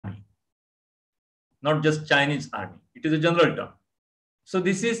not just Chinese army. It is a general term. So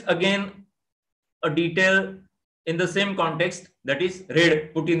this is again a detail in the same context, that is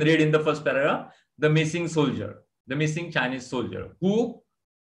red, put in red in the first paragraph, the missing soldier, the missing Chinese soldier. Who?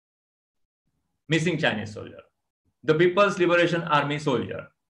 Missing Chinese soldier. The People's Liberation Army soldier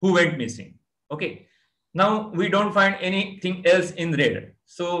who went missing. Okay. Now we don't find anything else in red.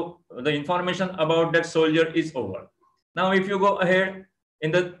 So the information about that soldier is over. Now if you go ahead,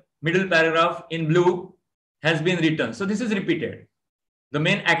 in the middle paragraph in blue has been written. So this is repeated. The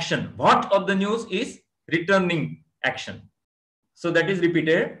main action, what of the news is returning action. So that is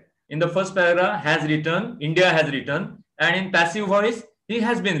repeated. In the first paragraph has written, India has written, and in passive voice, he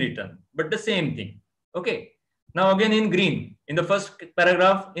has been written, but the same thing. Okay. Now again in green, in the first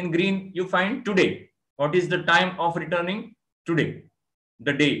paragraph in green, you find today. What is the time of returning? Today,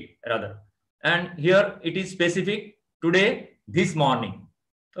 the day rather. And here it is specific, today, this morning.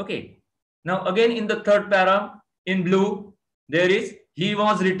 Okay. Now again in the third paragraph in blue, there is he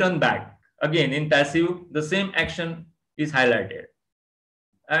was returned back. Again in passive, the same action is highlighted.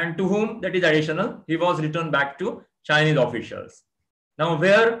 And to whom? That is additional. He was returned back to Chinese officials. Now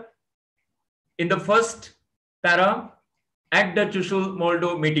where? In the first para, at the Chushul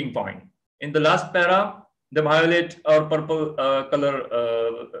Moldo meeting point. In the last para, the violet or purple color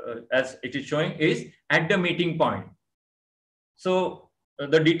as it is showing is at the meeting point. So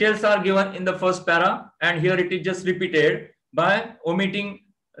the details are given in the first para, and here it is just repeated by omitting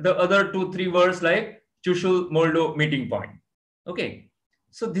the other 2-3 words like Chushul Moldo meeting point. Okay.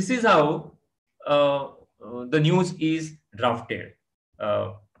 So this is how the news is drafted.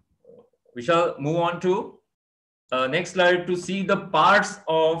 We shall move on to next slide to see the parts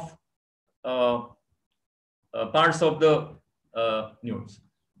of the news.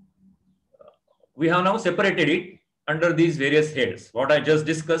 We have now separated it under these various heads. What I just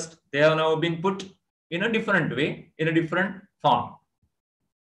discussed, they have now been put in a different way, in a different form.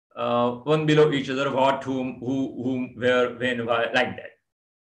 One below each other, what, whom, where, when, why, like that.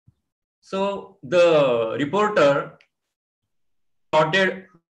 So the reporter started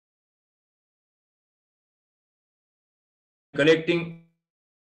collecting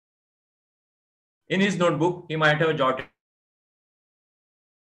in his notebook. He might have jotted.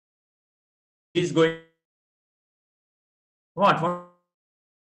 He's going. What?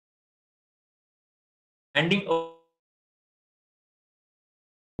 Handing over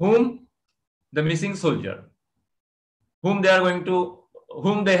whom? The missing soldier. Whom they are going to.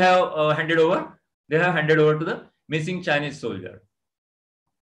 Whom they have handed over? They have handed over to the missing Chinese soldier.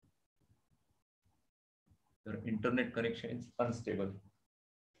 Your internet connection is unstable.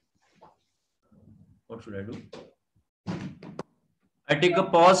 What should I do? I take a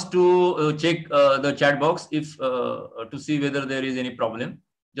pause to check the chat box if to see whether there is any problem.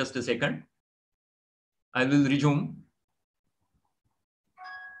 Just a second. I will resume.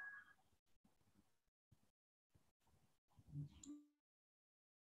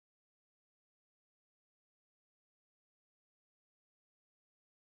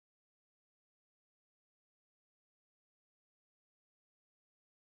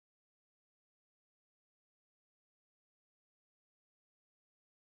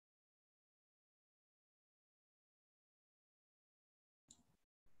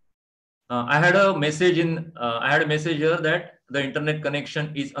 I had a message here that the internet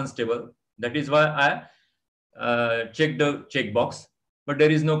connection is unstable. That is why I checked the checkbox, but there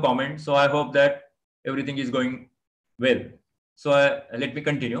is no comment. So I hope that everything is going well. So let me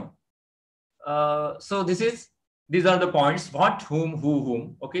continue. So these are the points: what, whom, who,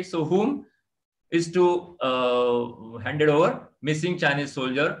 whom. Okay, so whom is to handed over missing Chinese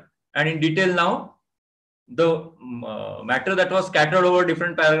soldier, and in detail now. The matter that was scattered over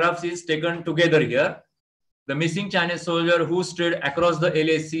different paragraphs is taken together here. The missing Chinese soldier who strayed across the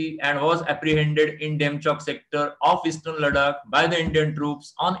LAC and was apprehended in Demchok sector of Eastern Ladakh by the Indian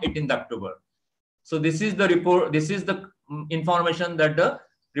troops on 18th October. So this is the report. This is the information that the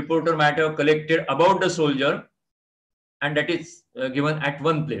reporter might have collected about the soldier, and that is given at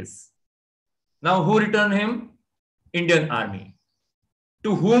one place. Now, who returned him? Indian Army.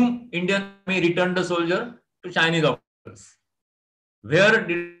 To whom Indian Army returned the soldier? To Chinese officers. Where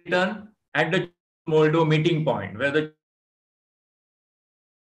did it return? At the Moldo meeting point, where the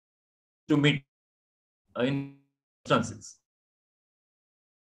to meet in instances.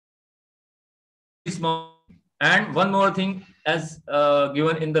 And one more thing, as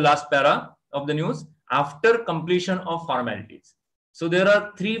given in the last para of the news, after completion of formalities. So there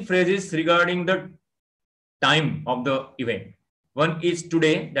are 3 phrases regarding the time of the event. One is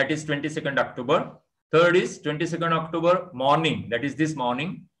today, that is 22nd October. Third is 22nd October morning, that is this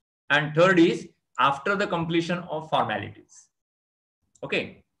morning. And third is after the completion of formalities.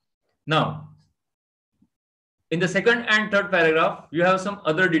 Okay. Now, in the second and third paragraph, you have some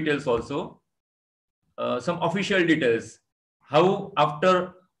other details also, some official details. How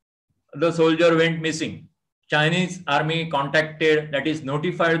after the soldier went missing, Chinese army contacted, that is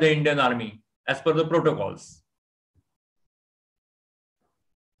notified the Indian army as per the protocols.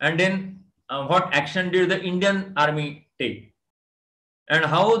 And then what action did the Indian army take? And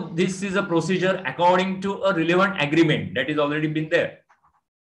how this is a procedure according to a relevant agreement that is already been there.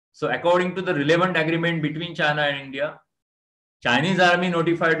 So according to the relevant agreement between China and India, Chinese army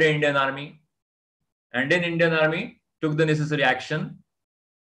notified the Indian army, and then Indian army took the necessary action,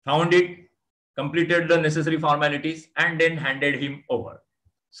 found it, completed the necessary formalities, and then handed him over.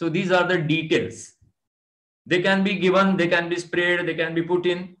 So these are the details. They can be given, they can be spread, they can be put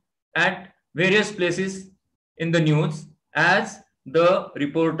in at various places in the news as the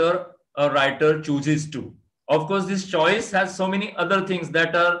reporter or writer chooses to. Of course, this choice has so many other things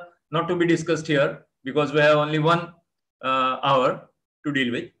that are not to be discussed here because we have only 1 hour to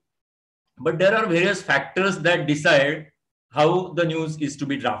deal with. But there are various factors that decide how the news is to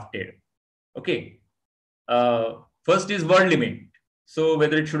be drafted. Okay. First is word limit. So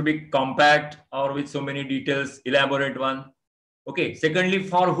whether it should be compact or with so many details, elaborate one. Okay. Secondly,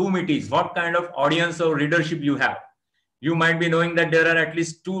 for whom it is, what kind of audience or readership you have. You might be knowing that there are at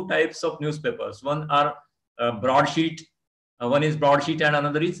least 2 types of newspapers. One are broadsheet. One is broadsheet and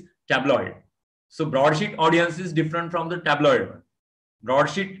another is tabloid. So broadsheet audience is different from the tabloid one.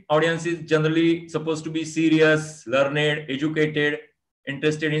 Broadsheet audience is generally supposed to be serious, learned, educated,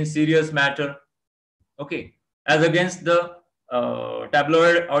 interested in serious matter. Okay. As against the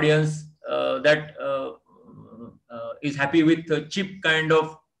tabloid audience that is happy with a cheap kind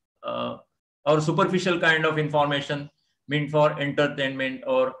of or superficial kind of information meant for entertainment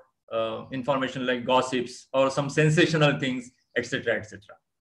or information like gossips or some sensational things, etc., etc.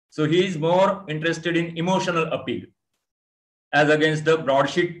 So he is more interested in emotional appeal as against the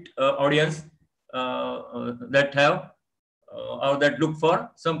broadsheet audience that have or that look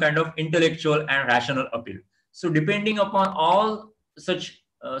for some kind of intellectual and rational appeal. So depending upon all such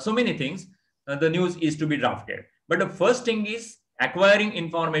so many things, the news is to be drafted. But the first thing is acquiring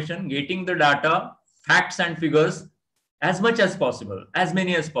information, getting the data, facts and figures as much as possible, as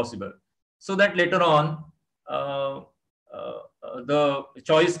many as possible, so that later on the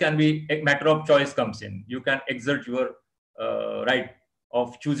choice can be a matter of choice comes in. You can exert your right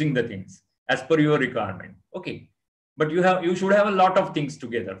of choosing the things as per your requirement. Okay. But you should have a lot of things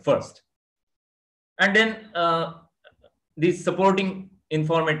together first. And then these supporting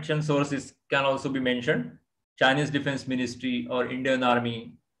information sources can also be mentioned. Chinese Defense Ministry or Indian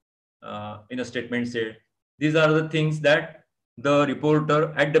Army in a statement said, these are the things that the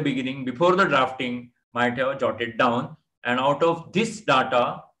reporter at the beginning, before the drafting, might have jotted down. And out of this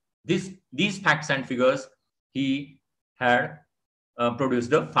data, these facts and figures, he had produced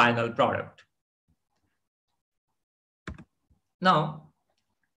the final product. Now,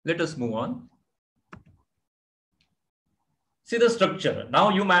 let us move on. See the structure. Now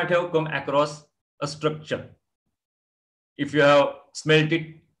you might have come across a structure. If you have smelt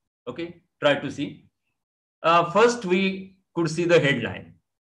it, okay, try to see. First, we could see the headline.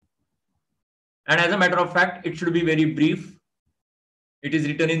 And as a matter of fact, it should be very brief. It is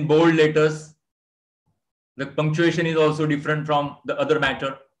written in bold letters. The punctuation is also different from the other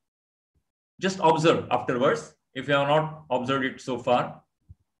matter. Just observe afterwards, if you have not observed it so far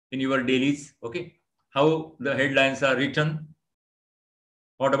in your dailies, okay, how the headlines are written.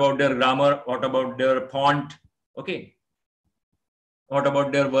 What about their grammar? What about their font? Okay. What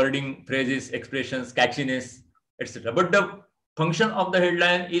about their wording, phrases, expressions, catchiness, etc. But the function of the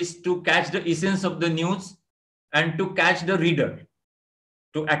headline is to catch the essence of the news and to catch the reader,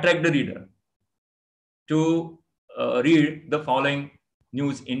 to attract the reader to read the following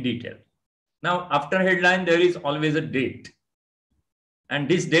news in detail. Now, after headline, there is always a date. And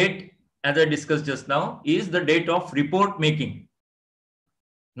this date, as I discussed just now, is the date of report making,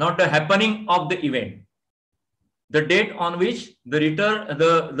 not the happening of the event. The date on which the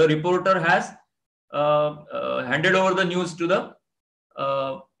reporter has handed over the news to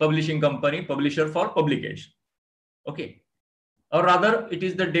the publishing company, publisher for publication. Okay. Or rather, it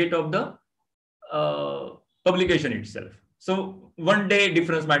is the date of the publication itself. So one day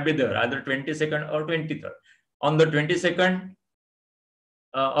difference might be there, either 22nd or 23rd. On the 22nd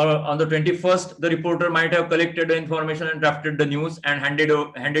or on the 21st, the reporter might have collected the information and drafted the news and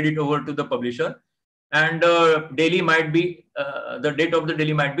handed it over to the publisher. And daily might be, the date of the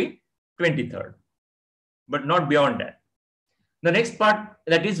daily might be 23rd, but not beyond that. The next part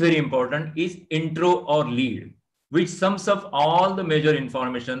that is very important is intro or lead, which sums up all the major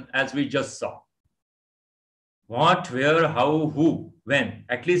information as we just saw. What, where, how, who, when.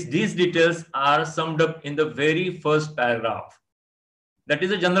 At least these details are summed up in the very first paragraph. That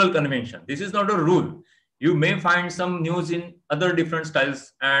is a general convention. This is not a rule. You may find some news in other different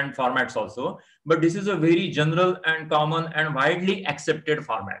styles and formats also, but this is a very general and common and widely accepted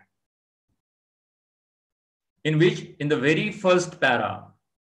format, in which in the very first para,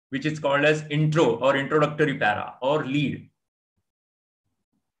 which is called as intro or introductory para or lead,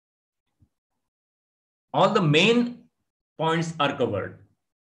 all the main points are covered,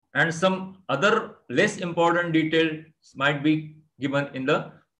 and some other less important details might be given in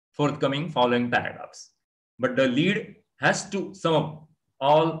the forthcoming following paragraphs. But the lead has to sum up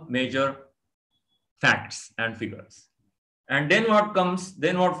all major facts and figures. And then what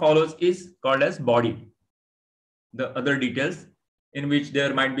follows is called as body. The other details in which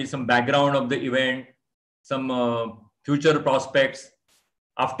there might be some background of the event, some future prospects,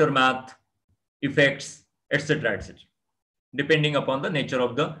 aftermath, effects, etc., etc., depending upon the nature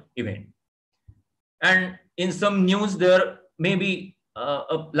of the event. And in some news, there may be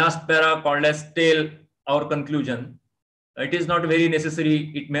a last para called as tail or conclusion. It is not very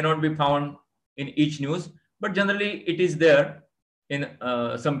necessary. It may not be found in each news, but generally it is there in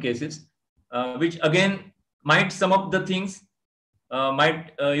some cases, which again might sum up the things,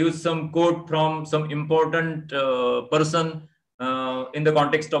 might use some quote from some important person in the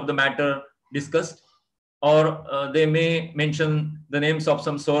context of the matter discussed, or they may mention the names of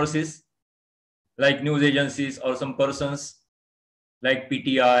some sources like news agencies or some persons like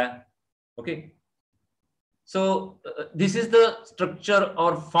PTI. Okay. So this is the structure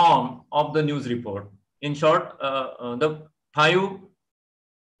or form of the news report. In short, the 5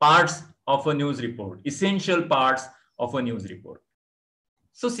 parts of a news report, essential parts of a news report.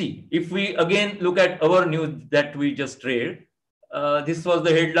 So see, if we again look at our news that we just read, this was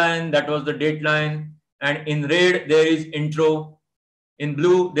the headline, that was the dateline, and in red there is intro, in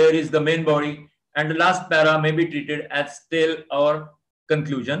blue there is the main body, and the last para may be treated as tail or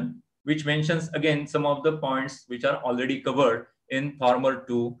conclusion, which mentions again some of the points which are already covered in former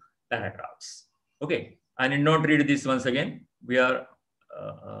 2 paragraphs. Okay, I need not read this once again. We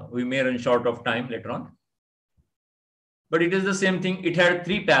may run short of time later on. But it is the same thing. It had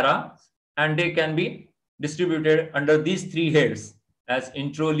 3 para, and they can be distributed under these 3 heads as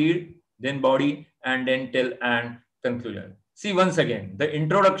intro, lead, then body, and then tail and conclusion. See, once again, the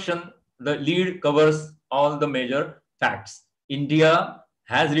introduction, the lead covers all the major facts. India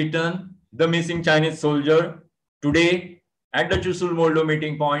has returned the missing Chinese soldier today at the Chusul Moldo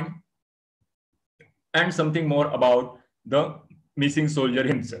meeting point, and something more about the missing soldier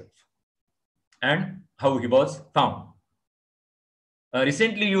himself and how he was found.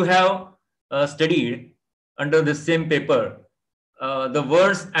 Recently, you have studied under the same paper the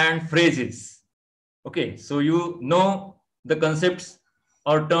words and phrases. Okay, so you know the concepts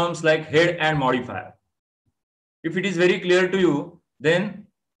or terms like head and modifier. If it is very clear to you, then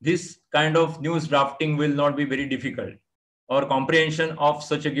this kind of news drafting will not be very difficult, or comprehension of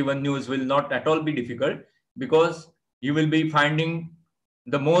such a given news will not at all be difficult, because you will be finding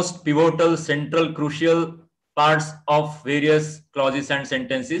the most pivotal, central, crucial parts of various clauses and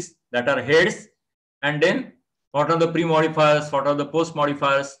sentences that are heads, and then what are the pre-modifiers, what are the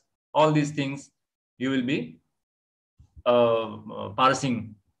post-modifiers, all these things you will be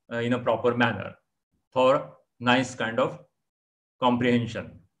parsing in a proper manner for nice kind of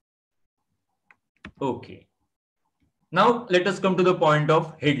comprehension. Okay. Now let us come to the point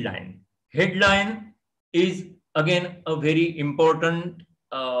of headline. Headline is again a very important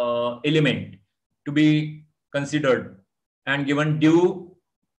element to be considered and given due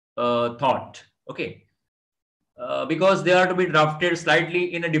thought. Okay. Because they are to be drafted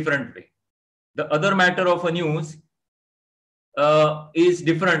slightly in a different way. The other matter of a news is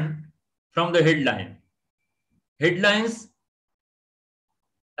different from the headline. Headlines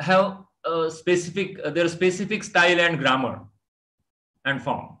have their specific style and grammar and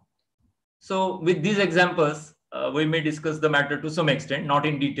form. So with these examples, we may discuss the matter to some extent, not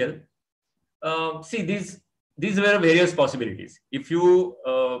in detail. See, these were various possibilities. If you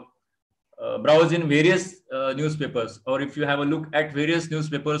browse in various newspapers, or if you have a look at various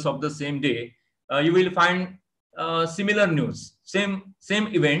newspapers of the same day, you will find similar news, same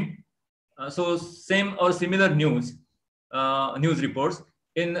event, so same or similar news reports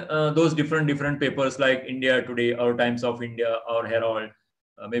in those different papers like India Today or Times of India or Herald,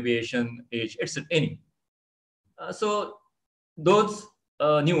 maybe Asian Age, etc. Any. So those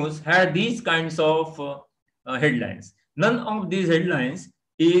news had these kinds of headlines. None of these headlines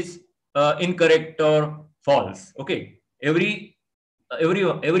is incorrect or false. Okay, everyone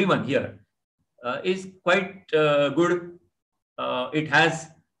here is quite good. It has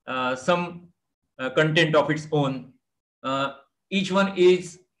some content of its own. Each one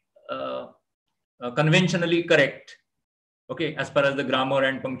is conventionally correct. Okay, as far as the grammar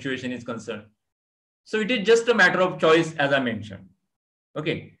and punctuation is concerned. So it is just a matter of choice, as I mentioned.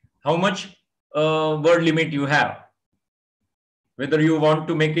 Okay, how much word limit you have, whether you want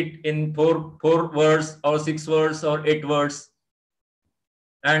to make it in four words or 6 words or 8 words,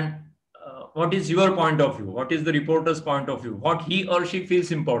 and what is your point of view, what is the reporter's point of view, what he or she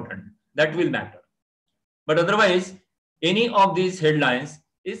feels important, that will matter. But otherwise, any of these headlines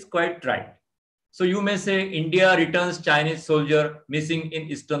is quite right. So you may say India returns Chinese soldier missing in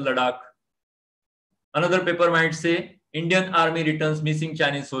Eastern Ladakh. Another paper might say Indian Army returns missing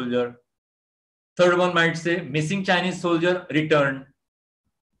Chinese soldier. Third one might say missing Chinese soldier returned.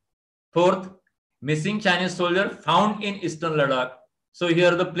 Fourth, missing Chinese soldier found in Eastern Ladakh. So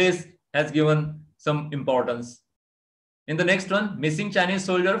here the place has given some importance. In the next one, missing Chinese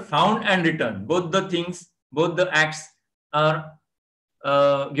soldier found and returned. Both the things, both the acts are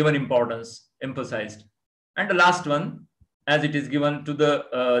given importance, emphasized. And the last one, as it is given to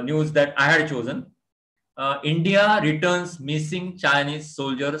the news that I had chosen, India returns missing Chinese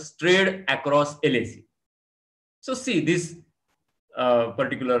soldier strayed across LAC. So see this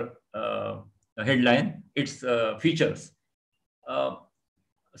particular headline, its features.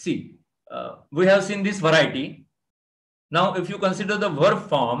 See, we have seen this variety. Now, if you consider the verb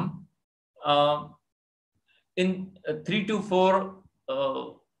form, in 3 to 4,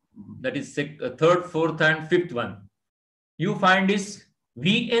 that is third, fourth, and fifth one, you find this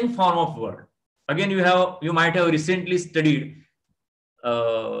VN form of word. Again, you might have recently studied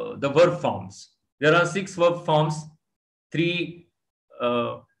the verb forms. There are 6 verb forms, 3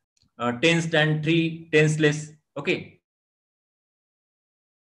 tensed and 3 tenseless. Okay.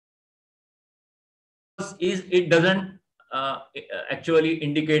 It doesn't actually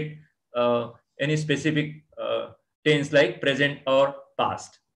indicate any specific tense like present or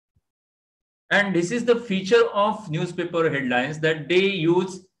past. And this is the feature of newspaper headlines, that they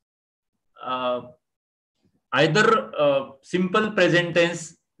use either simple present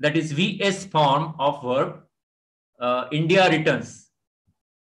tense, that is VS form of verb, India returns.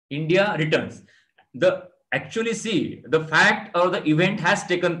 India returns. Actually see, the fact or the event has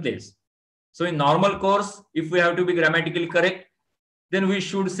taken place. So in normal course, if we have to be grammatically correct, then we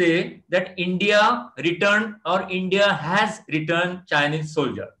should say that India returned or India has returned Chinese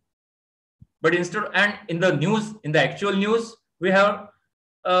soldier. But instead, and in the news, in the actual news, we have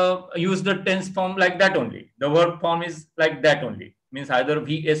used the tense form like that only. The verb form is like that only. Means either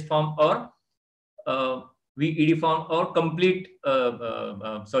VS form or VED form or complete,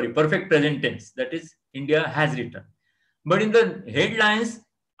 perfect present tense. That is, India has returned. But in the headlines,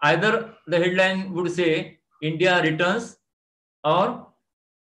 either the headline would say India returns or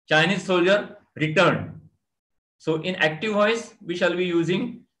Chinese soldier returned. So in active voice, we shall be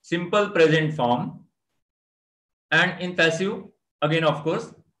using simple present form, and in passive, again, of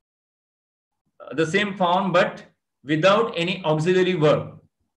course, the same form but without any auxiliary verb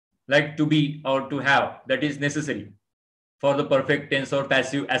like to be or to have that is necessary for the perfect tense or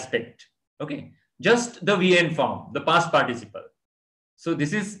passive aspect. Okay, just the VN form, the past participle. So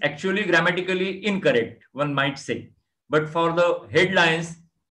this is actually grammatically incorrect, one might say, but for the headlines,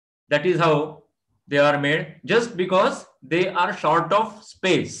 that is how they are made, just because they are short of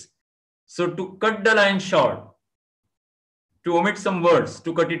space. So to cut the line short, to omit some words,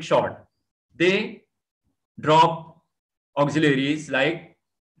 to cut it short, they drop auxiliaries like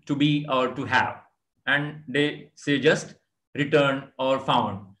to be or to have, and they say just return or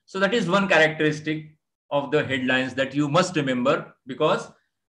found. So that is one characteristic of the headlines that you must remember, because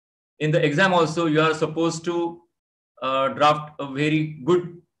in the exam also you are supposed to draft a very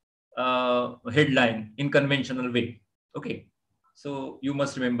good headline in conventional way. Okay, so you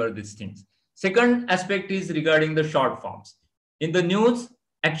must remember these things. Second aspect is regarding the short forms. In the news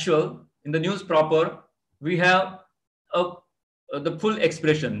actual, in the news proper, we have the full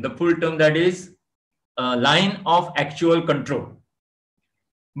expression, the full term, that is line of actual control.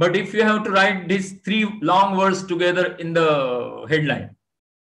 But if you have to write these 3 long words together in the headline,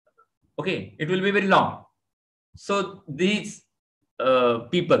 okay, it will be very long. So these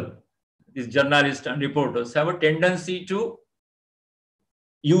people, these journalists and reporters, have a tendency to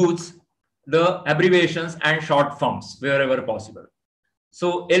use the abbreviations and short forms wherever possible.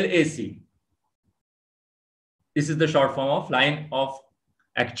 So LAC, this is the short form of line of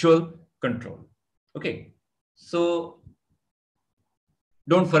actual control. Okay, so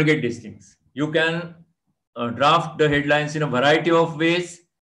don't forget these things. You can draft the headlines in a variety of ways,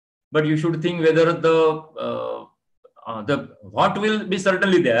 but you should think whether the what will be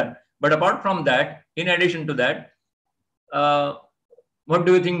certainly there. But apart from that, in addition to that, what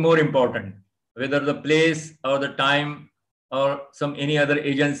do you think more important? Whether the place or the time or some any other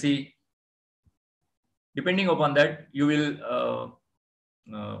agency? Depending upon that, you will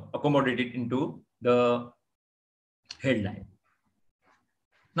accommodate it into the headline.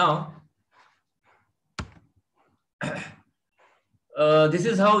 Now, this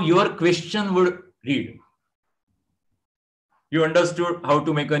is how your question would read. You understood how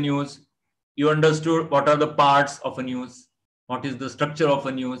to make a news. You understood what are the parts of a news. What is the structure of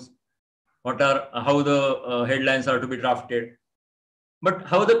a news. What are how the headlines are to be drafted. But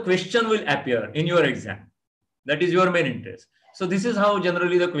how the question will appear in your exam. That is your main interest. So this is how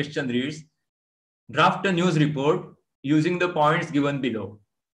generally the question reads. Draft a news report using the points given below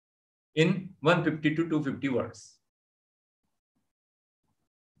in 150 to 250 words.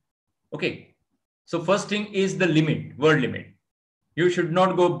 Okay. So first thing is the limit, word limit. You should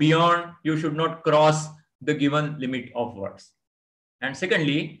not go beyond, you should not cross the given limit of words. And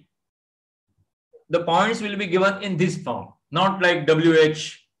secondly, the points will be given in this form, not like WH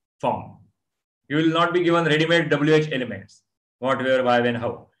form. You will not be given ready-made WH elements, what, where, why, when,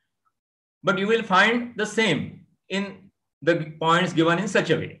 how. But you will find the same in the points given in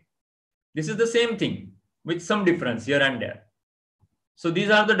such a way. This is the same thing with some difference here and there. So these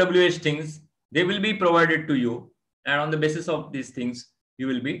are the WH things. They will be provided to you. And on the basis of these things, you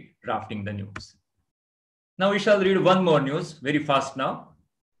will be drafting the news. Now we shall read one more news very fast now.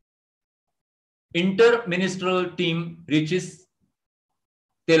 Inter-ministerial team reaches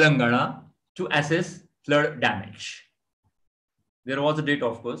Telangana to assess flood damage. There was a date,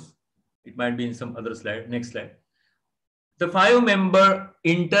 of course. It might be in some other slide. Next slide. The 5-member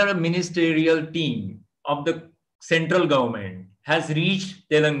inter-ministerial team of the central government has reached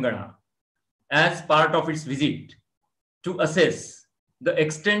Telangana as part of its visit to assess the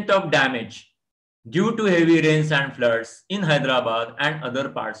extent of damage due to heavy rains and floods in Hyderabad and other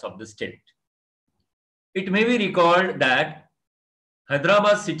parts of the state. It may be recalled that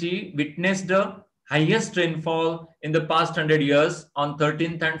Hyderabad city witnessed the highest rainfall in the past 100 years on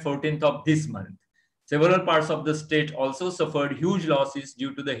 13th and 14th of this month. Several parts of the state also suffered huge losses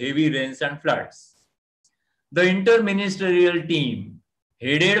due to the heavy rains and floods. The inter-ministerial team,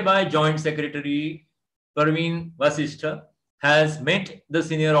 headed by Joint Secretary Parveen Vasishtha, has met the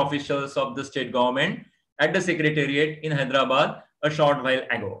senior officials of the state government at the secretariat in Hyderabad a short while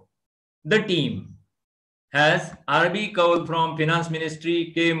ago. The team has R.B. Kaul from Finance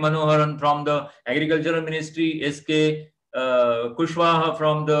Ministry, K. Manoharan from the Agricultural Ministry, S.K. Kushwaha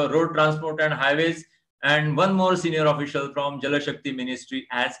from the Road Transport and Highways, and one more senior official from Jal Shakti Ministry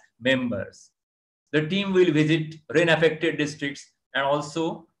as members. The team will visit rain-affected districts and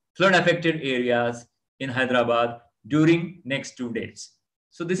also flood-affected areas in Hyderabad during next 2 days.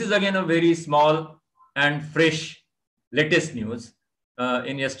 So this is again a very small and fresh latest news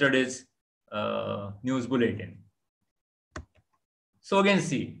in yesterday's news bulletin. So again,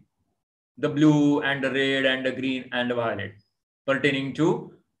 see the blue and the red and the green and the violet pertaining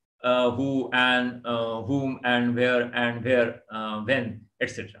to who and whom and where, when,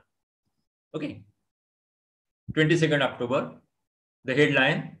 etc. Okay. 22nd October, the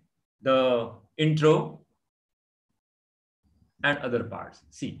headline, the intro, and other parts.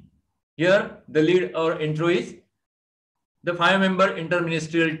 See, here the lead or intro is the 5-member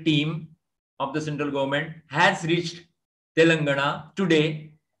interministerial team of the central government has reached Telangana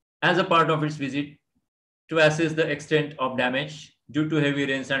today as a part of its visit to assess the extent of damage due to heavy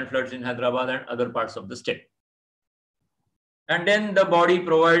rains and floods in Hyderabad and other parts of the state. And then the body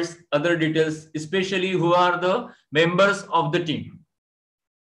provides other details, especially who are the members of the team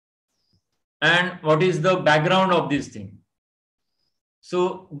and what is the background of this thing.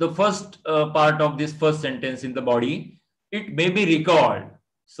 So the first part of this first sentence in the body, it may be recalled.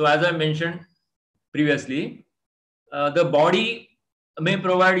 So as I mentioned previously, the body may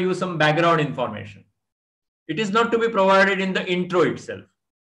provide you some background information. It is not to be provided in the intro itself.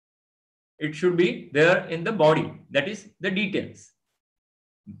 It should be there in the body, that is the details.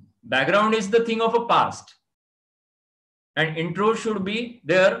 Background is the thing of a past. And intro should be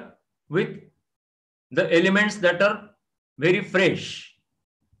there with the elements that are very fresh,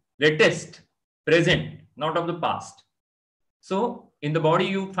 latest, present, not of the past. So in the body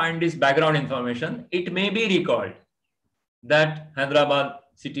you find this background information. It may be recalled that Hyderabad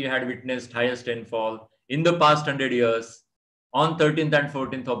city had witnessed highest rainfall in the past 100 years on 13th and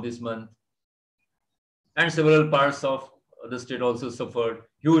 14th of this month. And several parts of the state also suffered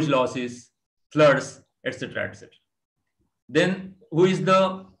huge losses, floods, etc., etc. Then who is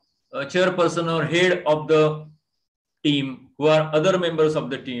the chairperson or head of the team? Who are other members of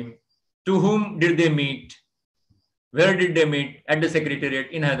the team? To whom did they meet? Where did they meet? At the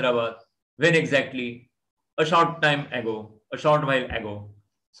secretariat in Hyderabad. When exactly? A short time ago, a short while ago.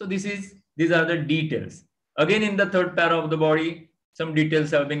 So these are the details. Again, in the third para of the body, some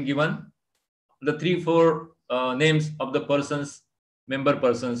details have been given. The 3-4 names of the persons, member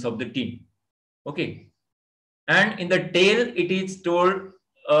persons of the team. Okay. And in the tail, it is told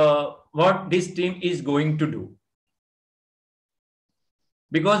what this team is going to do,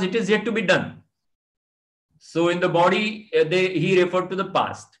 because it is yet to be done. So in the body, he referred to the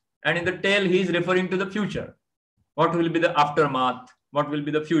past, and in the tail, he is referring to the future. What will be the aftermath? What will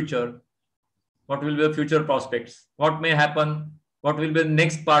be the future? What will be the future prospects? What may happen? What will be the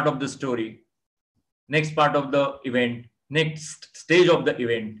next part of the story? Next part of the event? Next stage of the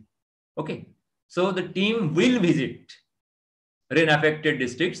event? Okay. So the team will visit rain-affected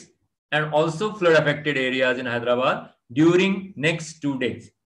districts and also flood-affected areas in Hyderabad during next 2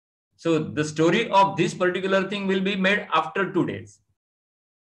 days. So the story of this particular thing will be made after 2 days.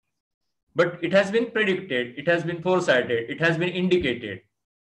 But it has been predicted, it has been foresighted, it has been indicated,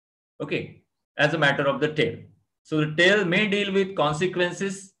 okay, as a matter of the tale. So the tale may deal with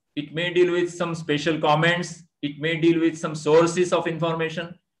consequences, it may deal with some special comments, it may deal with some sources of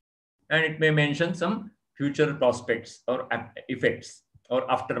information, and it may mention some future prospects or effects or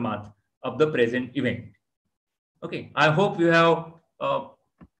aftermath of the present event. Okay, I hope you have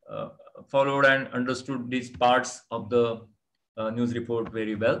followed and understood these parts of the news report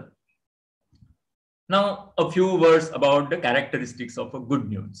very well. Now, a few words about the characteristics of a good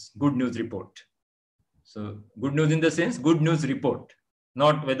news report. So, good news in the sense, good news report,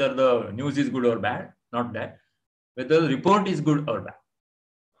 not whether the news is good or bad, not that, whether the report is good or bad.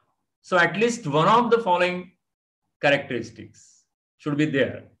 So, at least one of the following characteristics should be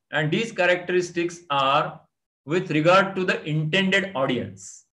there. And these characteristics are with regard to the intended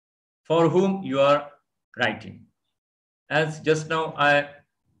audience for whom you are writing. As just now I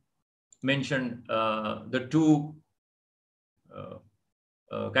mentioned the two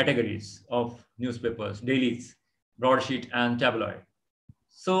categories of newspapers, dailies, broadsheet and tabloid.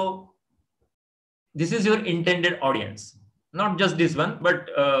 So this is your intended audience, not just this one, but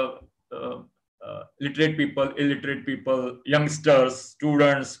literate people, illiterate people, youngsters,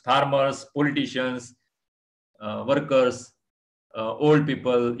 students, farmers, politicians, workers, old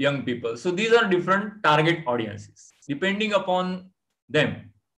people, young people. So these are different target audiences. Depending upon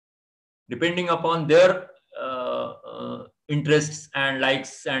them, depending upon their interests and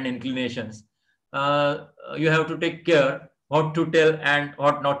likes and inclinations, you have to take care what to tell and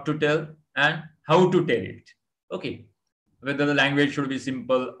what not to tell and how to tell it. Okay, whether the language should be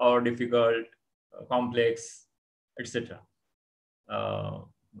simple or difficult, complex, etc.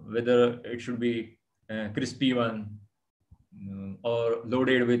 Whether it should be crispy one or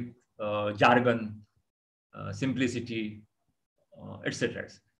loaded with jargon, simplicity, etc.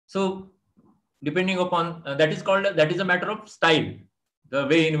 So depending upon that is a matter of style, the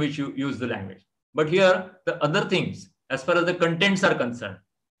way in which you use the language. But here the other things, as far as the contents are concerned,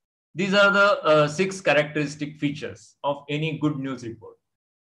 these are the 6 characteristic features of any good news report.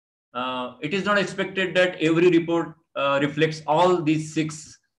 It is not expected that every report reflects all these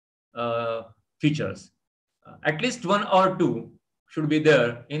 6 features. At least 1 or 2 should be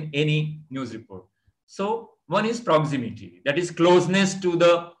there in any news report. So one is proximity, that is closeness to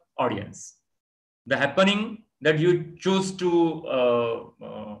the audience. The happening that you choose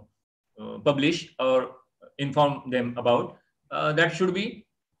to publish or inform them about, that should be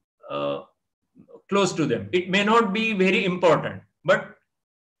close to them. It may not be very important, but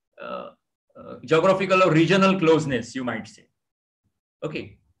geographical or regional closeness, you might say.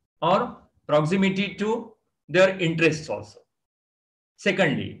 Okay, or proximity to their interests also.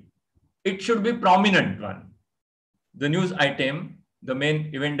 Secondly, it should be prominent one. The news item, the main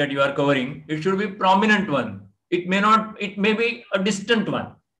event that you are covering, it should be prominent one. It may be a distant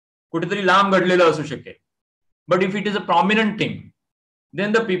one. कुठेतरी लांब घडलेलं असू शकेल. But if it is a prominent thing,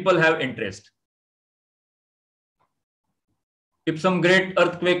 then the people have interest. If some great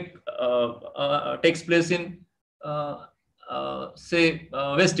earthquake takes place in, say,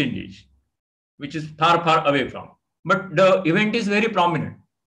 West Indies, which is far, far away from, but the event is very prominent,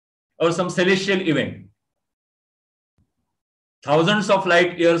 or some celestial event, thousands of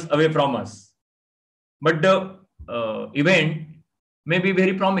light years away from us, but the event may be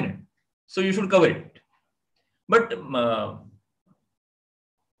very prominent, so you should cover it. But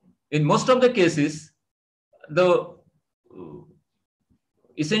in most of the cases, the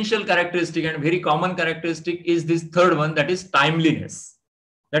essential characteristic and very common characteristic is this third one, that is timeliness,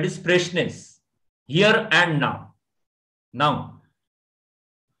 that is freshness, here and now. Now,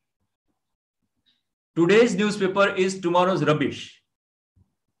 today's newspaper is tomorrow's rubbish.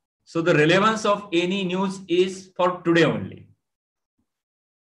 So the relevance of any news is for today only,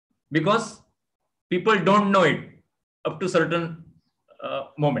 because people don't know it up to certain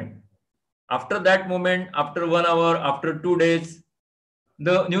moment. After that moment, after 1 hour, after 2 days,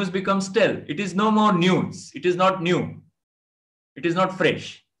 the news becomes stale. It is no more news. It is not new. It is not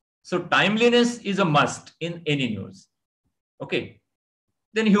fresh. So timeliness is a must in any news. Okay.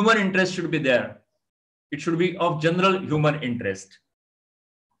 Then human interest should be there. It should be of general human interest.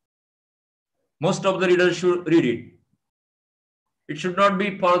 Most of the readers should read it. It should not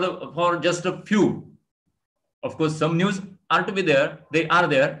be for just a few. Of course, some news are to be there. They are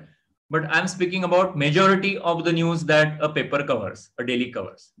there. But I'm speaking about majority of the news that a paper covers, a daily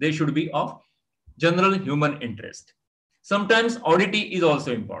covers. They should be of general human interest. Sometimes oddity is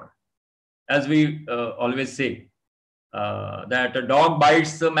also important. As we always say, that a dog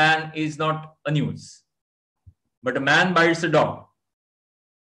bites a man is not a news, but a man bites a dog.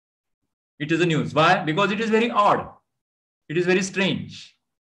 It is a news. Why? Because it is very odd. It is very strange.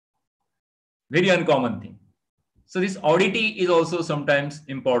 Very uncommon thing. So this oddity is also sometimes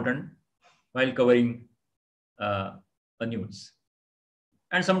important while covering a news.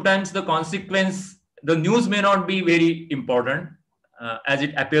 And sometimes the consequence, the news may not be very important as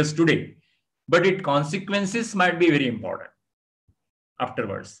it appears today, but its consequences might be very important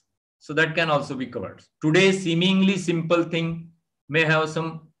afterwards. So that can also be covered. Today's seemingly simple thing may have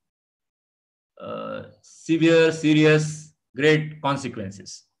some severe, serious, great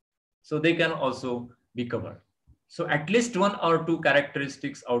consequences. So they can also be covered. So at least 1 or 2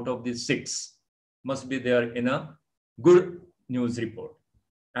 characteristics out of these 6 must be there in a good news report.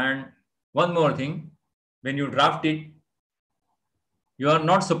 And one more thing, when you draft it, you are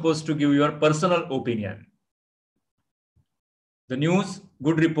not supposed to give your personal opinion. The news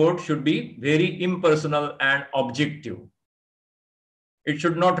good report should be very impersonal and objective. It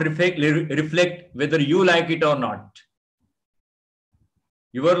should not reflect whether you like it or not.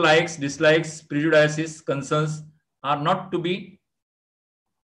 Your likes, dislikes, prejudices, concerns are not to be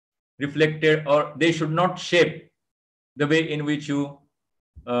reflected, or they should not shape the way in which you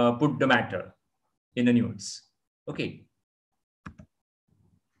put the matter in the news. Okay.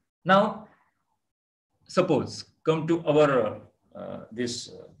 Now, suppose come to our this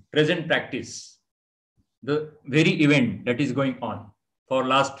present practice, the very event that is going on for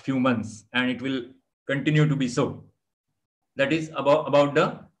last few months, and it will continue to be so. That is about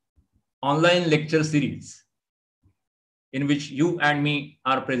the online lecture series in which you and me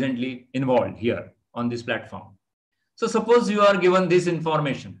are presently involved here on this platform. So suppose you are given this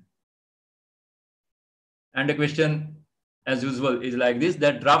information, and the question as usual is like this,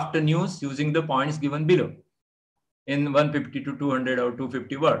 that draft the news using the points given below in 150 to 200 or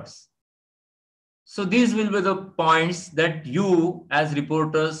 250 words. So these will be the points that you as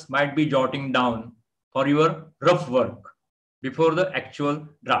reporters might be jotting down for your rough work before the actual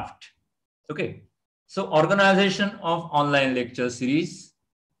draft. Okay. So organization of online lecture series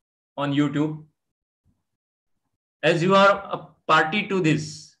on YouTube. As you are a party to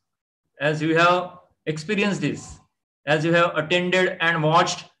this, as you have experienced this, as you have attended and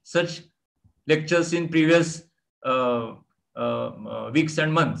watched such lectures in previous weeks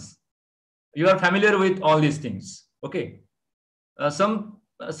and months, you are familiar with all these things. Okay. Some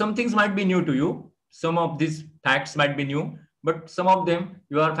things might be new to you. Some of these facts might be new, but some of them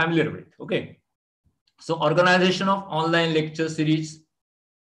you are familiar with. Okay. So organization of online lecture series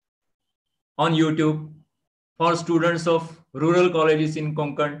on YouTube for students of rural colleges in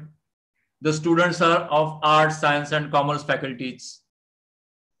Konkan. The students are of arts, science and commerce faculties.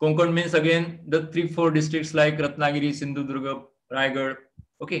 Konkan means again the 3-4 districts like Ratnagiri, Sindhudurga, Raigad.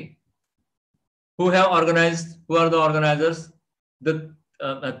 Okay. Who are the organizers? The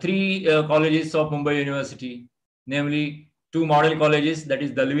 3 colleges of Mumbai University, namely 2 model colleges, that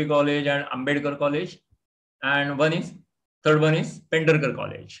is Dalvi College and Ambedkar College, and third one is Pendarkar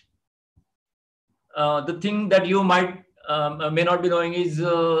College. The thing that you might may not be knowing is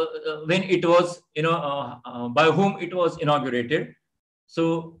when it was, by whom it was inaugurated.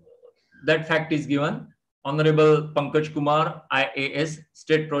 So that fact is given. Honorable Pankaj Kumar, IAS,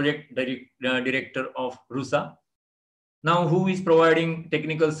 State Project Director of RUSA. Now, who is providing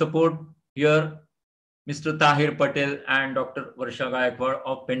technical support here? Mr. Tahir Patel and Dr. Varsha Gaikwad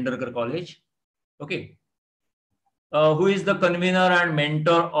of Pendarkar College. Okay. Who is the convener and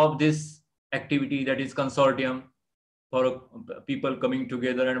mentor of this activity, that is consortium? for people coming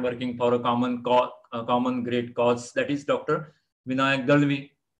together and working for a common great cause. That is Dr. Vinayak Dalvi.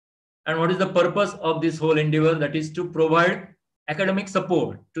 And what is the purpose of this whole endeavor? That is to provide academic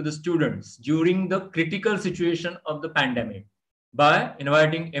support to the students during the critical situation of the pandemic by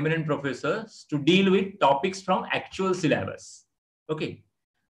inviting eminent professors to deal with topics from actual syllabus. Okay.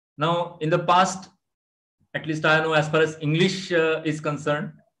 Now, in the past, at least I know as far as English is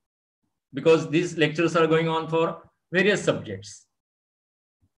concerned, because these lectures are going on for various subjects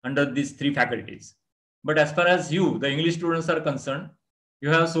under these three faculties. But as far as you, the English students are concerned, you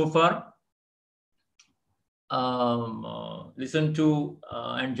have so far listened to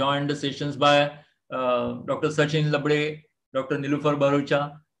and joined the sessions by Dr. Sachin Labde, Dr. Nilufar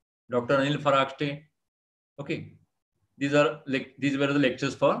Barucha, Dr. Anil Farakte. Okay, these were the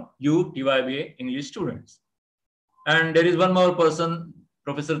lectures for you T.Y.B.A. English students. And there is one more person,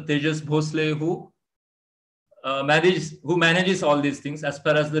 Professor Tejas Bhosle, who manages all these things as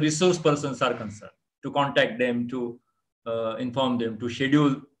far as the resource persons are concerned, to contact them, to inform them, to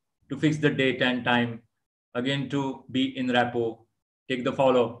schedule, to fix the date and time, again to be in rapport, take the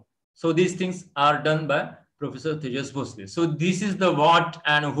follow-up. So these things are done by Professor Tejas Bhosle. So this is the what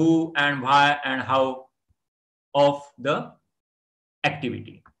and who and why and how of the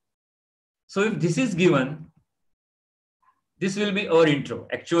activity. So if this is given, this will be our intro.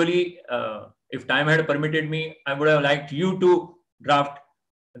 Actually, if time had permitted me, I would have liked you to draft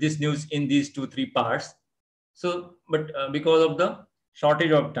this news in these 2-3 parts. So, but because of the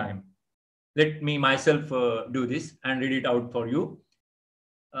shortage of time, let me myself do this and read it out for you.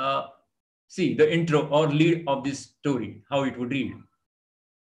 See the intro or lead of this story, how it would read.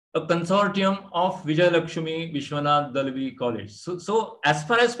 A consortium of Vijayalakshmi Vishwanath Dalvi College. So as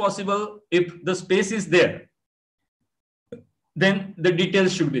far as possible, if the space is there, then the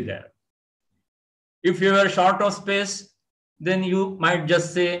details should be there. If you are short of space, then you might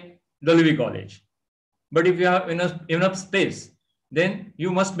just say Dalvi College. But if you have enough space, then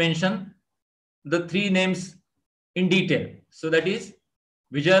you must mention the 3 names in detail. So that is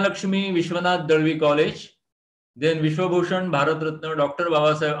Vijayalakshmi Vishwanath Dalvi College, then Vishwabhushan Bharat Ratna Dr.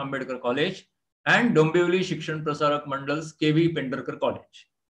 Babasaheb Ambedkar College, and Dombivli Shikshan Prasarak Mandal's K.V. Pendarkar College.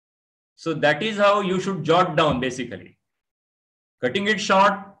 So that is how you should jot down basically. Cutting it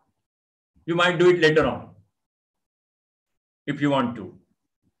short, you might do it later on if you want to.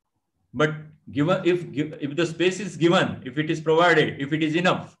 But given if the space is given, if it is provided, if it is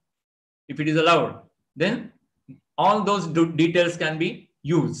enough, if it is allowed, then all those details can be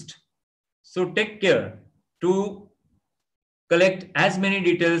used. So take care to collect as many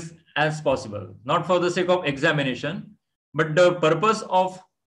details as possible, not for the sake of examination, but the purpose of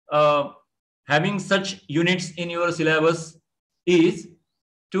having such units in your syllabus is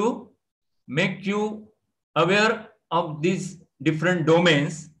to make you aware of these different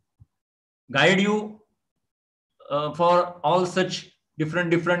domains, guide you for all such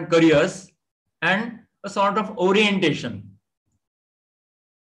different careers, and a sort of orientation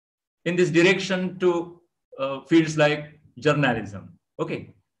in this direction to fields like journalism.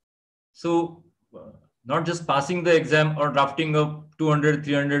 Okay, so not just passing the exam or drafting up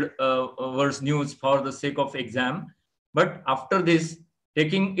 200-300 words news for the sake of exam, but after this,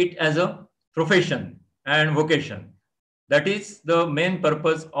 taking it as a profession and vocation. That is the main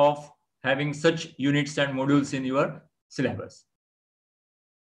purpose of having such units and modules in your syllabus.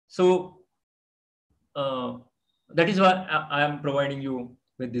 So that is why I am providing you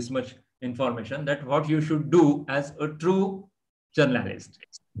with this much information, that what you should do as a true journalist.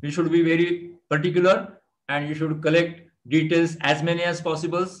 You should be very particular and you should collect details as many as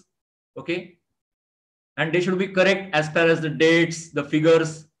possible. Okay. And they should be correct as far as the dates, the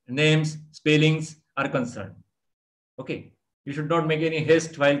figures, names, spellings are concerned. Okay. You should not make any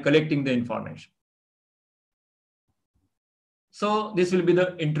haste while collecting the information. So this will be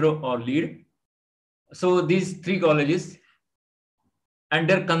the intro or lead. So these 3 colleges and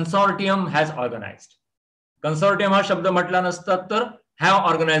their consortium has organized. Consortium हा शब्द म्हटला नसता तर have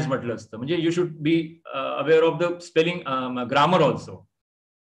organized म्हटलं असतं. म्हणजे you should be aware of the spelling grammar also.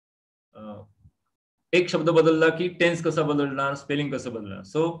 एक शब्द बदलला की टेन्स कसा बदलणार, स्पेलिंग कसं बदलणार.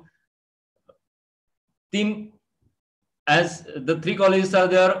 So 3 as the 3 colleges are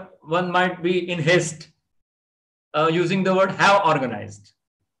there, one might be in haste using the word have organized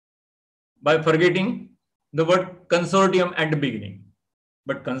by forgetting the word consortium at the beginning.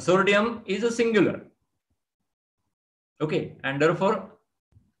 But consortium is a singular. Okay, and therefore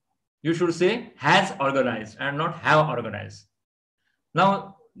you should say has organized and not have organized.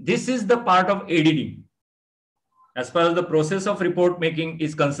 Now this is the part of editing. As far as the process of report making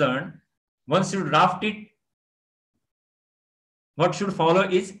is concerned, once you draft it, what should follow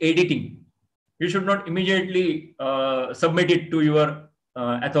is editing. You should not immediately submit it to your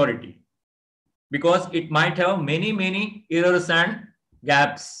authority, because it might have many errors and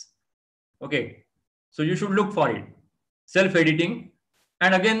gaps. Okay, so you should look for it. Self-editing,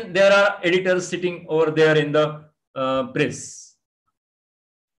 and again there are editors sitting over there in the press.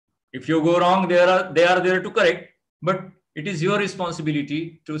 If you go wrong, they are there to correct, but it is your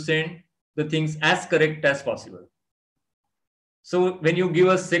responsibility to send the things as correct as possible. So when you give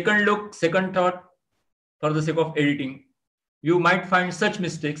a second look, second thought for the sake of editing, you might find such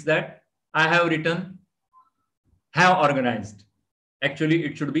mistakes that I have written have organized. Actually,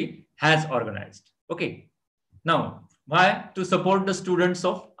 it should be has organized. Okay. Now, why? To support the students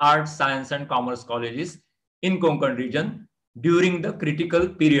of arts, science, and commerce colleges in Konkan region during the critical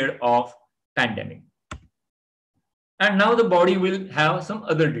period of pandemic. And now the body will have some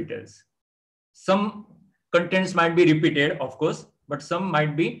other details. Some contents might be repeated, of course, but some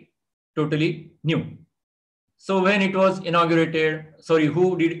might be totally new. So when it was inaugurated, sorry,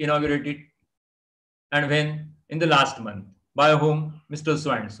 who did inaugurate it? And when? In the last month. By whom? Mr.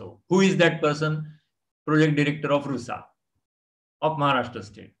 So-and-so. Who is that person? Project Director of RUSA of Maharashtra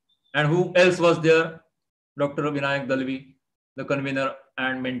State. And who else was there? Dr. Vinayak Dalvi, the convener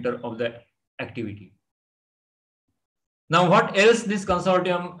and mentor of the activity. Now, what else this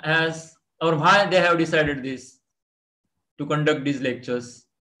consortium has, or why they have decided this to conduct these lectures?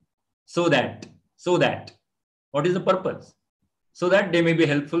 So that, what is the purpose? So that they may be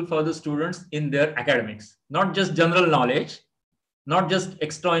helpful for the students in their academics, not just general knowledge, not just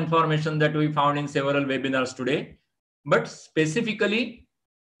extra information that we found in several webinars today, but specifically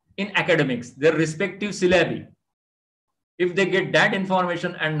in academics, their respective syllabi. If they get that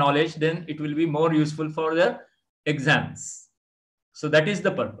information and knowledge, then it will be more useful for their exams. So that is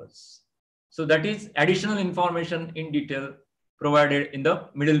the purpose. So that is additional information in detail provided in the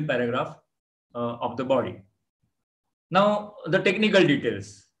middle paragraph of the body. Now, the technical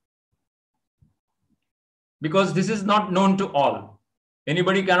details, because this is not known to all.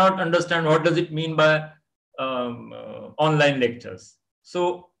 Anybody cannot understand what does it mean by online lectures.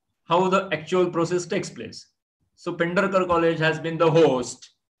 So how the actual process takes place. So Pendarkar College has been the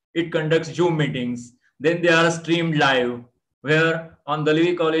host. It conducts Zoom meetings. Then they are streamed live, where on the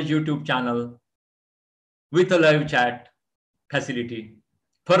Dalvi College YouTube channel with a live chat facility.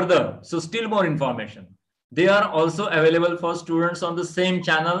 Further, so still more information. They are also available for students on the same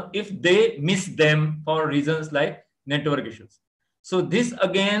channel if they miss them for reasons like network issues. So this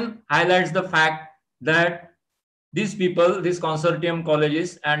again highlights the fact that these people, these consortium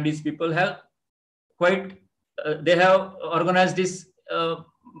colleges and these people have quite, they have organized this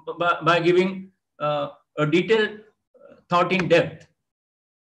by giving a detailed thought in depth,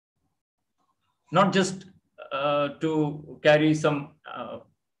 not just to carry some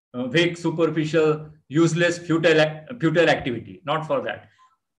vague, superficial, useless, futile activity. Not for that.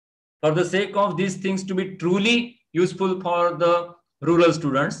 For the sake of these things to be truly useful for the rural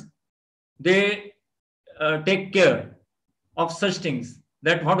students, they take care of such things,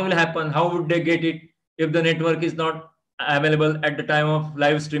 that what will happen, how would they get it if the network is not available at the time of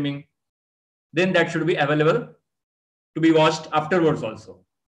live streaming. Then that should be available to be watched afterwards also.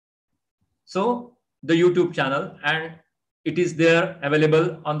 So the YouTube channel, and it is there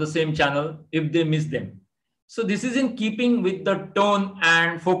available on the same channel if they miss them. So this is in keeping with the tone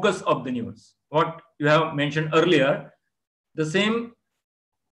and focus of the news. What you have mentioned earlier, the same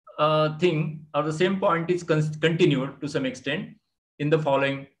thing or the same point is continued to some extent in the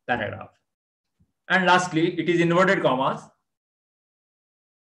following paragraph. And lastly, it is inverted commas.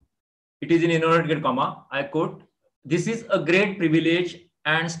 It is in inverted comma. I quote, "This is a great privilege,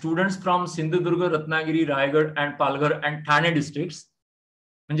 and students from Sindhudurga, Ratnagiri, Raigad and Palghar and Thane districts,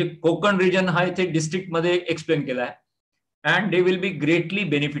 म्हणजे Konkan region हा इथे district मध्ये explain केला आहे, and they will be greatly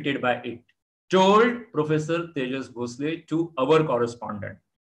benefited by it," told Professor Tejas Bhosle to our correspondent.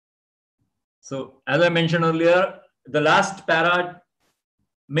 So as I mentioned earlier, the last para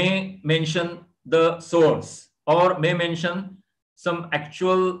may mention the source or may mention some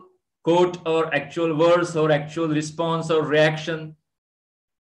actual quote or actual words or actual response or reaction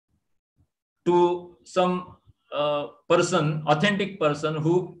to some person, authentic person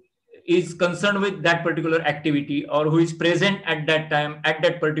who is concerned with that particular activity or who is present at that time, at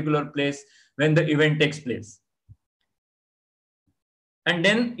that particular place when the event takes place. And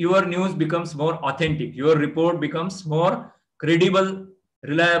then your news becomes more authentic. Your report becomes more credible,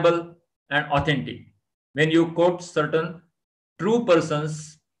 reliable, and authentic when you quote certain true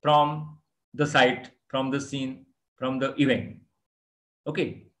persons from the site, from the scene, from the event.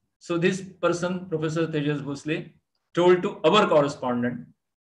 Okay. So this person, Professor Tejas Bhosle, told to our correspondent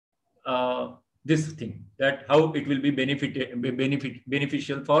this thing, that how it will be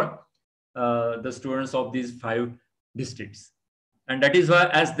beneficial for the students of these 5 districts. And that is why,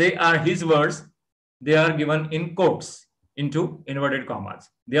 as they are his words, they are given in quotes into inverted commas.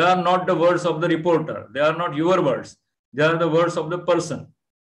 They are not the words of the reporter. They are not your words. They are the words of the person.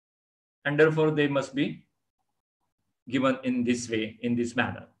 And therefore, they must be given in this way, in this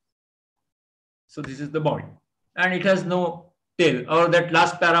manner. So this is the body. And it has no tail, or that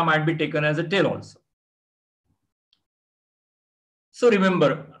last para might be taken as a tail also. So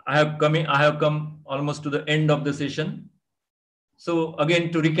remember, I have come almost to the end of the session. So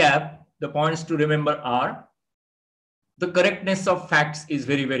again, to recap, the points to remember are: the correctness of facts is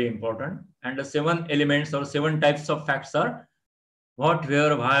very, very important. And the 7 elements or 7 types of facts are what,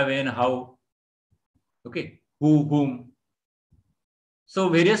 where, why, when, how, okay, who, whom. So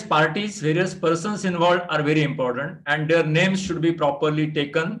various parties, various persons involved are very important, and their names should be properly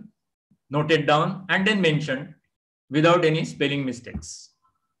taken, noted down, and then mentioned without any spelling mistakes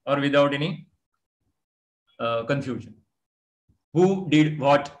or without any confusion. Who did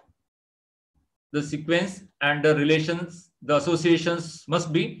what? The sequence and the relations, the associations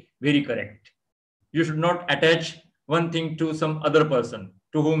must be very correct. You should not attach one thing to some other person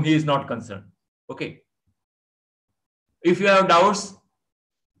to whom he is not concerned. Okay. If you have doubts,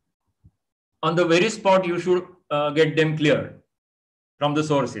 on the very spot, you should get them cleared from the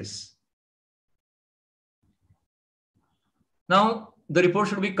sources. Now, the report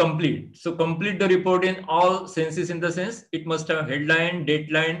should be complete. So complete the report in all senses, in the sense it must have headline,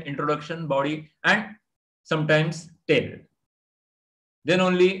 dateline, introduction, body, and sometimes tail. Then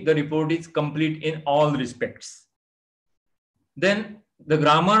only the report is complete in all respects. Then the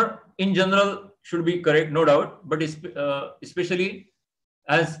grammar in general should be correct, no doubt, but especially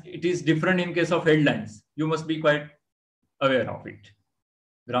as it is different in case of headlines, you must be quite aware of it.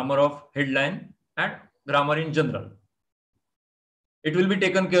 Grammar of headline and grammar in general. It will be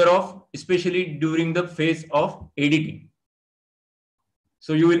taken care of, especially during the phase of editing.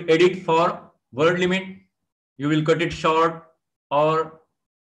 So you will edit for word limit, you will cut it short or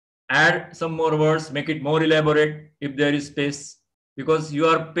add some more words, make it more elaborate if there is space, because you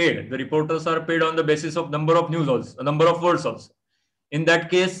are paid. The reporters are paid on the basis of number of news also, number of words also. In that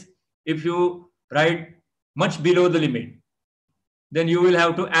case, if you write much below the limit, then you will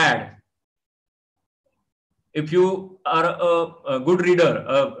have to add. If you are a good reader,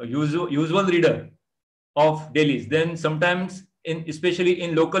 a usual reader of dailies, then sometimes, especially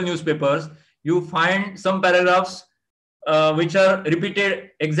in local newspapers, you find some paragraphs which are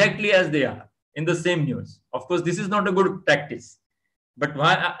repeated exactly as they are in the same news. Of course, this is not a good practice. But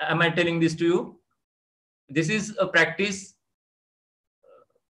why am I telling this to you? This is a practice,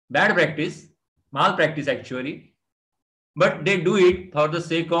 bad practice, malpractice actually. But they do it for the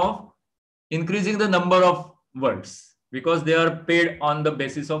sake of increasing the number of words, because they are paid on the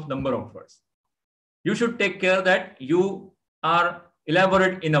basis of number of words. You should take care that you are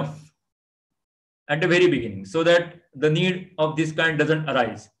elaborate enough at the very beginning, so that the need of this kind doesn't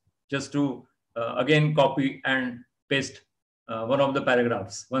arise just to again copy and paste one of the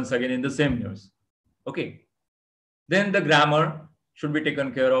paragraphs once again in the same news. Okay. Then the grammar should be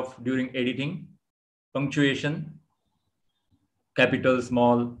taken care of during editing, punctuation, capital,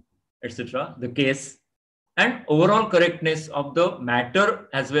 small, etc., the case, and overall correctness of the matter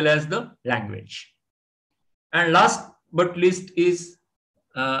as well as the language. And last but least is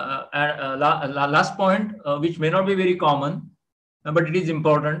last point, which may not be very common, but it is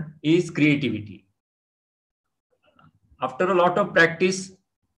important, is creativity. After a lot of practice,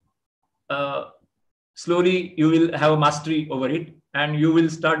 slowly you will have a mastery over it, and you will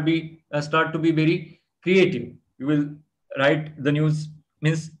start to be very creative. You will write the news,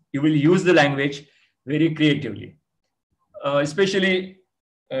 means you will use the language very creatively, especially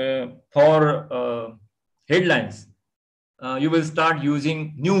for headlines. You will start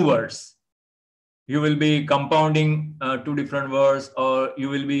using new words. You will be compounding 2 different words, or you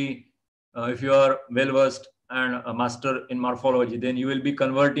will be, if you are well versed and a master in morphology, then you will be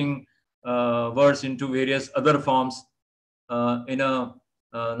converting words into various other forms in a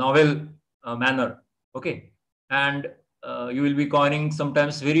novel manner. Okay. And you will be coining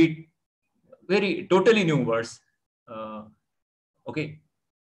sometimes very, very totally new words. Okay.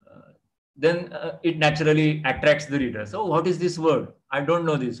 Then it naturally attracts the reader. So what is this word? I don't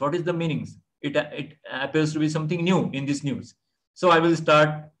know this. What is the meanings? It appears to be something new in this news. So I will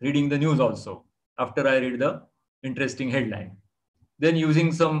start reading the news also after I read the interesting headline. Then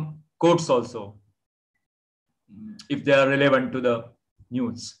using some quotes also, if they are relevant to the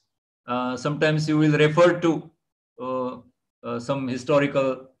news. Sometimes you will refer to some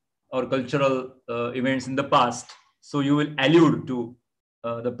historical or cultural events in the past. So you will allude to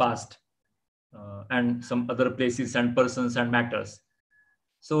the past and some other places and persons and matters.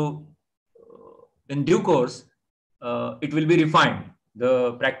 So in due course, it will be refined.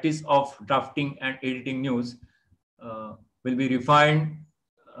 The practice of drafting and editing news will be refined.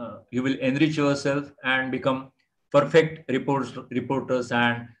 You will enrich yourself and become perfect reporters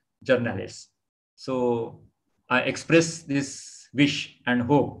and journalists. So I express this wish and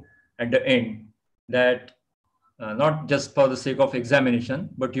hope at the end that not just for the sake of examination,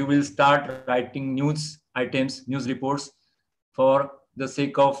 but you will start writing news items, news reports for the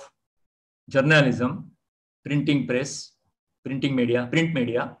sake of journalism, printing press, print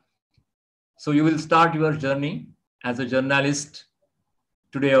media. So you will start your journey as a journalist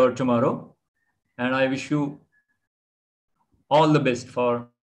today or tomorrow. And I wish you all the best for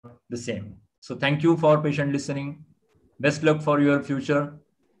the same. So thank you for patient listening. Best luck for your future.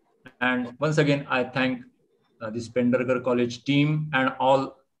 And once again, I thank this Pendergar College team and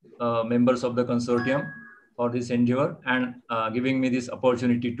all members of the consortium for this endeavor and giving me this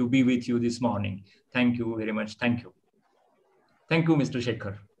opportunity to be with you this morning. Thank you very much. Thank you. Thank you, Mr.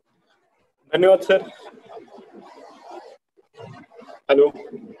 Shekhar. धन्यवाद sir. Hello.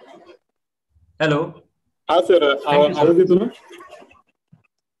 Hello. हा sir, आवाज येतो ना?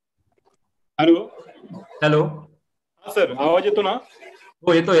 Hello. Hello. हा sir, आवाज येतो ना?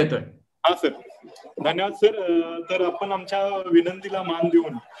 हो, येतोय येतोय. हा सर, धन्यवाद सर. तर आपण आमच्या विनंतीला मान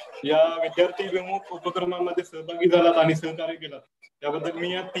देऊन या विद्यार्थी विमुख उपक्रमामध्ये सहभागी झालात आणि सहकार्य केलात त्याबद्दल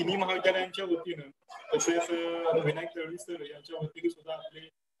मी या तिन्ही महाविद्यालयांच्या वतीनं तसेच विनायक तळवी सर यांच्या वतीने सुद्धा आपले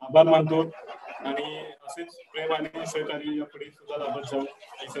आभार मानतो आणि असेच प्रेम आणि सहकार्य यापुढे सुद्धा लाभत जाऊ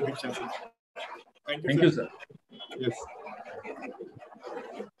ही सदिच्छा. Thank you sir. सर. येस.